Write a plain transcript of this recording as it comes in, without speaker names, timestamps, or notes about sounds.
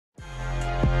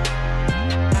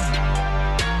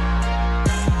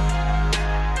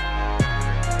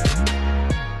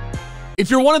If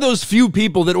you're one of those few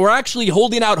people that were actually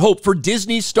holding out hope for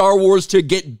Disney Star Wars to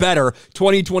get better,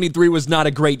 2023 was not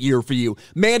a great year for you.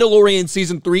 Mandalorian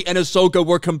Season 3 and Ahsoka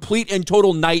were complete and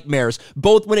total nightmares,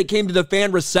 both when it came to the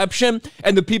fan reception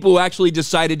and the people who actually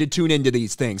decided to tune into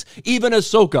these things. Even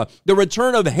Ahsoka, the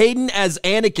return of Hayden as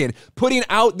Anakin, putting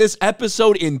out this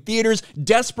episode in theaters,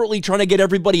 desperately trying to get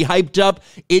everybody hyped up,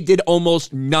 it did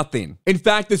almost nothing. In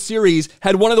fact, the series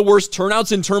had one of the worst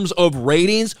turnouts in terms of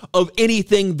ratings of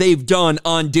anything they've done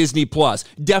on Disney+.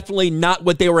 Definitely not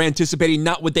what they were anticipating,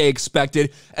 not what they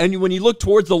expected. And when you look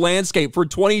towards the landscape for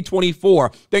 2024,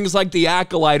 things like The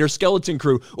Acolyte or Skeleton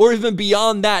Crew, or even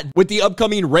beyond that, with the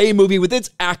upcoming Rey movie with its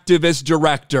activist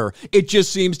director, it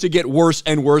just seems to get worse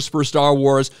and worse for Star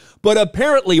Wars. But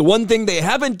apparently, one thing they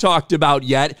haven't talked about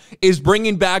yet is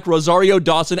bringing back Rosario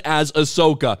Dawson as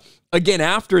Ahsoka. Again,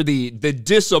 after the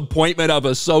disappointment of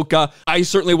Ahsoka, I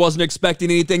certainly wasn't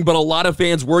expecting anything, but a lot of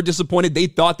fans were disappointed. They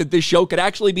thought that this show could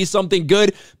actually be something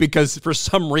good because for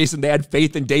some reason they had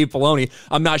faith in Dave Filoni.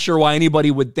 I'm not sure why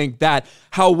anybody would think that.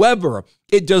 However,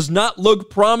 it does not look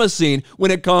promising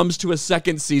when it comes to a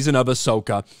second season of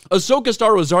Ahsoka. Ahsoka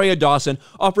star Rosario Dawson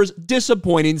offers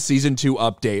disappointing Season 2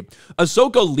 update.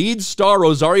 Ahsoka lead star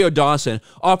Rosario Dawson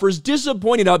offers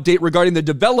disappointing update regarding the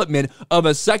development of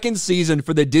a second season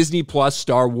for the Disney Plus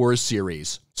Star Wars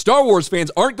series. Star Wars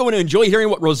fans aren't going to enjoy hearing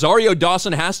what Rosario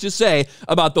Dawson has to say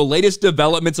about the latest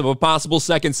developments of a possible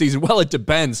second season. Well, it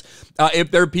depends. If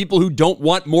there are people who don't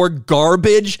want more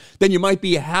garbage, then you might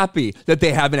be happy that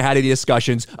they haven't had any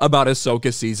discussions about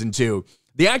Ahsoka Season 2.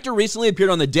 The actor recently appeared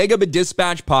on the Dagobah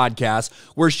Dispatch podcast,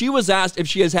 where she was asked if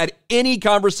she has had any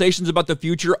conversations about the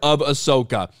future of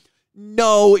Ahsoka.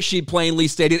 No, she plainly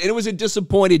stated, and it was a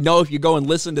disappointed no if you go and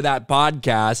listen to that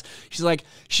podcast. She's like,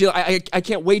 I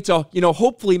can't wait to,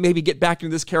 hopefully maybe get back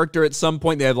into this character at some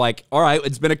point. They're like, all right,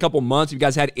 it's been a couple months. Have you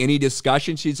guys had any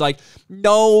discussion? She's like,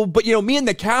 no, but me and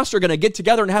the cast are going to get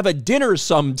together and have a dinner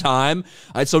sometime.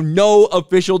 So no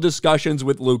official discussions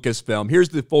with Lucasfilm. Here's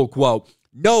the full quote.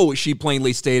 No, she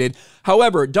plainly stated.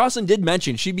 However, Dawson did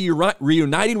mention she'd be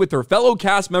reuniting with her fellow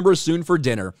cast members soon for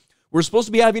dinner. We're supposed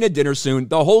to be having a dinner soon,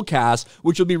 the whole cast,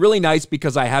 which will be really nice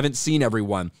because I haven't seen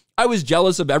everyone. I was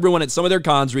jealous of everyone at some of their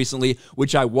cons recently,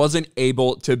 which I wasn't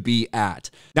able to be at.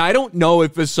 Now, I don't know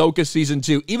if Ahsoka Season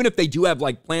 2, even if they do have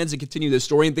plans to continue the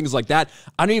story and things like that,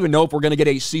 I don't even know if we're going to get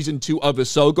a Season 2 of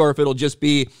Ahsoka or if it'll just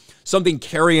be something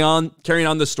carrying on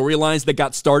the storylines that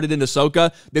got started in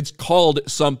Ahsoka that's called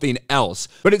something else.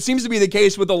 But it seems to be the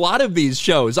case with a lot of these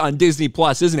shows on Disney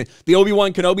Plus, isn't it? The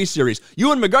Obi-Wan Kenobi series.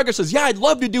 Ewan McGregor says, yeah, I'd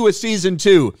love to do a Season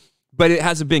 2. But it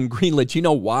hasn't been greenlit. You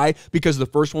know why? Because the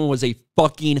first one was a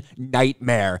fucking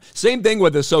nightmare. Same thing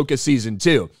with Ahsoka Season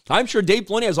 2. I'm sure Dave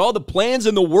Filoni has all the plans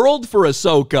in the world for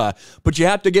Ahsoka, but you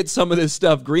have to get some of this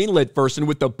stuff greenlit first. And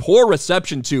with the poor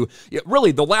reception to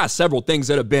really the last several things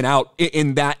that have been out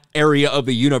in that area of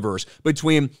the universe,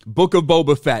 between Book of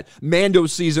Boba Fett, Mando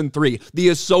Season 3, the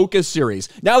Ahsoka series.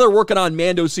 Now they're working on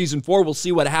Mando Season 4. We'll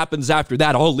see what happens after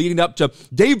that, all leading up to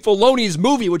Dave Filoni's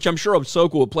movie, which I'm sure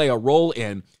Ahsoka will play a role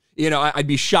in. I'd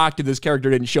be shocked if this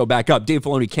character didn't show back up. Dave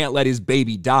Filoni can't let his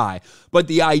baby die. But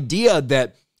the idea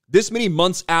that this many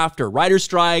months after, writer's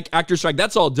strike, actor strike,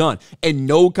 that's all done, and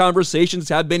no conversations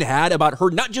have been had about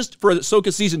her, not just for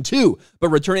Ahsoka Season 2, but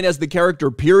returning as the character,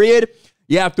 period,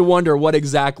 you have to wonder what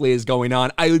exactly is going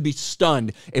on. I would be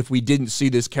stunned if we didn't see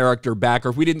this character back, or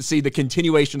if we didn't see the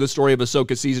continuation of the story of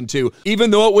Ahsoka Season 2,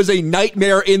 even though it was a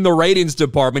nightmare in the ratings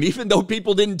department, even though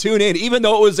people didn't tune in, even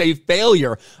though it was a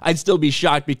failure. I'd still be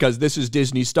shocked because this is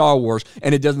Disney Star Wars,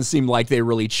 and it doesn't seem like they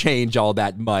really change all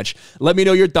that much. Let me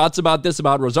know your thoughts about this,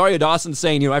 about Rosario Dawson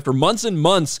saying, after months and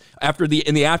months,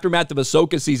 in the aftermath of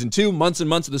Ahsoka Season 2, months and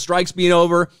months of the strikes being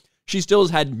over, she still has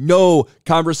had no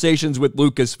conversations with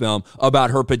Lucasfilm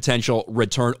about her potential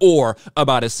return or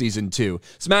about a Season 2.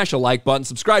 Smash a like button,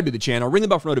 subscribe to the channel, ring the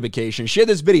bell for notifications, share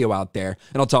this video out there,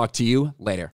 and I'll talk to you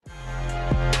later.